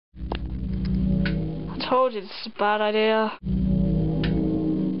told you this is a bad idea.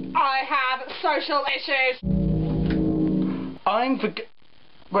 I have social issues.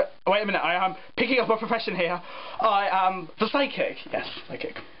 Wait a minute, I am picking up a profession here. I am the psychic. Yes,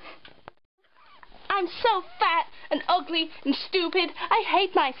 psychic. I'm so fat and ugly and stupid. I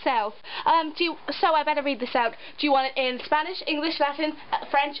hate myself. So I better read this out. Do you want it in Spanish, English, Latin,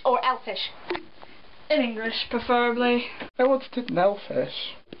 French, or Elfish? In English, preferably. I wanted it in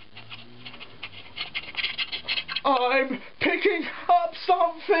Elfish. I'm picking up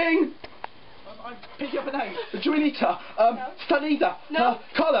something! I'm picking up a name. Juanita. No. Stanida. No.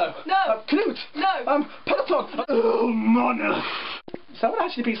 Carlo. No. Knut. No. Peloton. Oh, Mona. So that would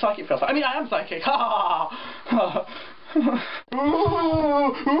actually be psychic feels like. I mean, I am psychic. Ha ha.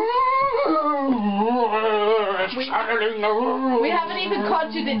 We haven't even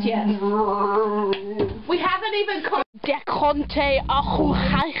conjured it yet. We haven't even conjured. Der Conte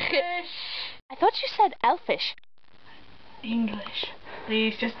Achuhaiche. I thought you said Elfish. English.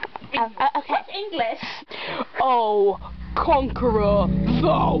 Please just. Okay. What's English? Oh, conqueror,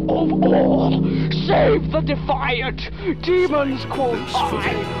 thou of all, save the defiant demons, quote I.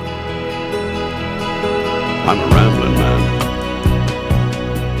 I'm a Ramblin Man.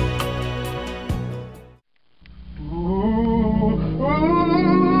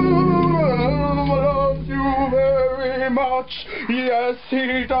 Loves you very much. Yes,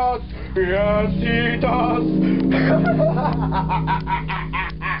 he does. Yes, he does.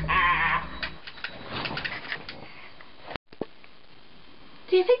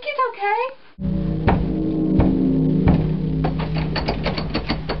 Do you think he's okay?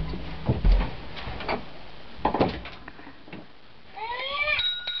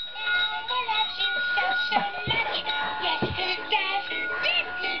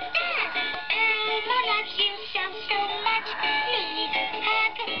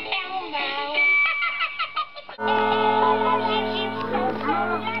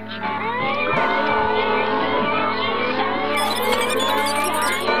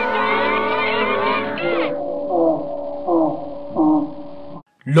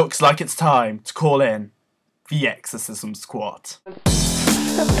 Looks like it's time to call in the Exorcism Squad. Can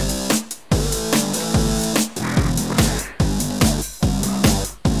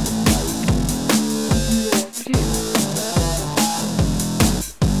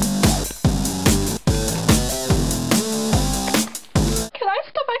I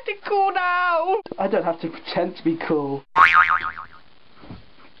stop acting cool now? I don't have to pretend to be cool.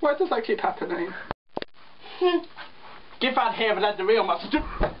 Why does that keep happening? Give that here and let the real monster do.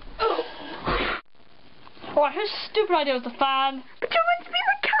 Oh, whose stupid idea was the fan? But you want to be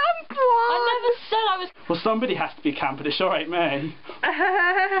the camp one! I never said I was. Well, somebody has to be camp, but it sure ain't me.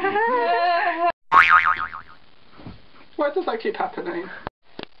 Why does that keep happening?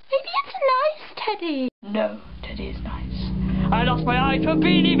 Maybe it's nice, Teddy. No, Teddy is nice. I lost my eye to a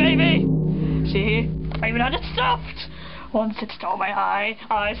beanie, baby. See, I even had it stuffed. Once it stole my eye,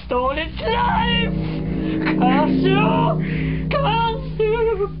 I stole its life. Sue! Come on,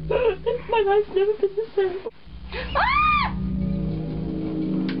 Sue! My life's never been the same. Ah!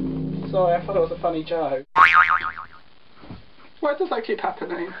 Sorry, I thought it was a funny joke. Why does that keep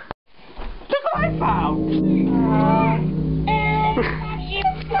happening? Look what I found!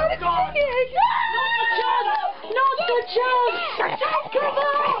 It's not singing! Not the judge! Don't come on!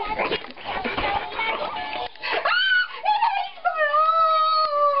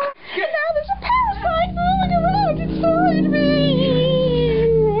 Now there's a parasite moving around inside me!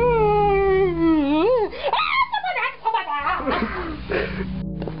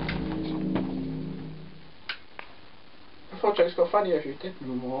 I thought jokes got funnier if you did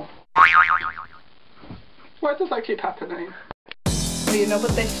more. Why does that keep happening? Well, you know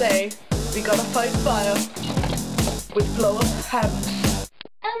what they say. We gotta fight fire with blow-up hammers.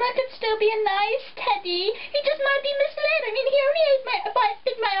 Elmo could still be a nice Teddy. He just might be misled. I mean, he only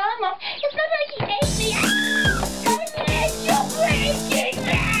bit my arm off. It's not like he ate me. Ah! My legs are breaking,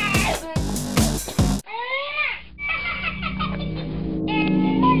 man!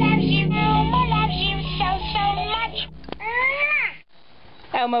 Elmo loves you so much.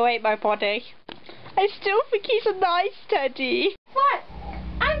 Elmo ate my body. I still think he's a nice Teddy. What?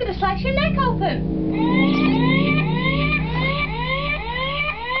 I'm gonna slice your neck open.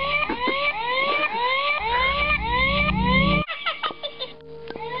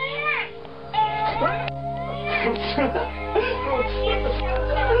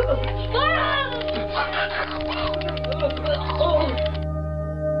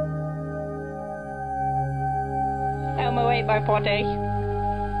 Elmo ate my body.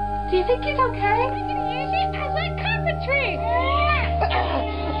 Do you think he's okay? I'm gonna use it as a carpentry.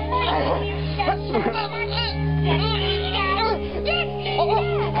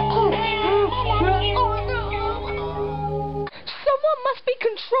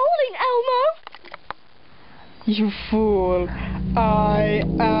 You fool. I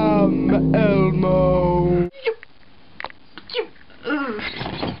am Elmo.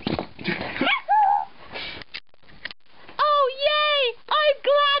 Oh, yay! I'm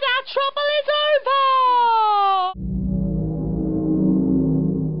glad our trouble is over!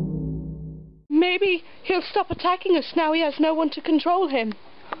 Maybe he'll stop attacking us now he has no one to control him.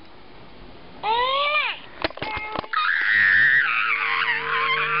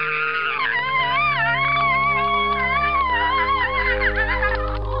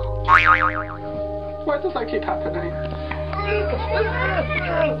 Why does that keep happening?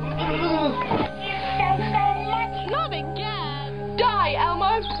 Not again! Die,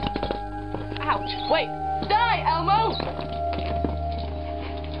 Elmo! Ouch, wait. Die, Elmo!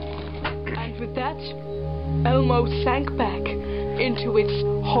 And with that, Elmo sank back into its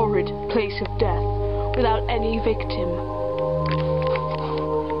horrid place of death without any victim.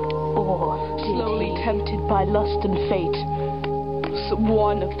 Or slowly tempted by lust and fate,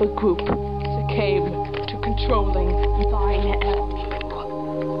 one of the group succumbed to controlling thine Elmo.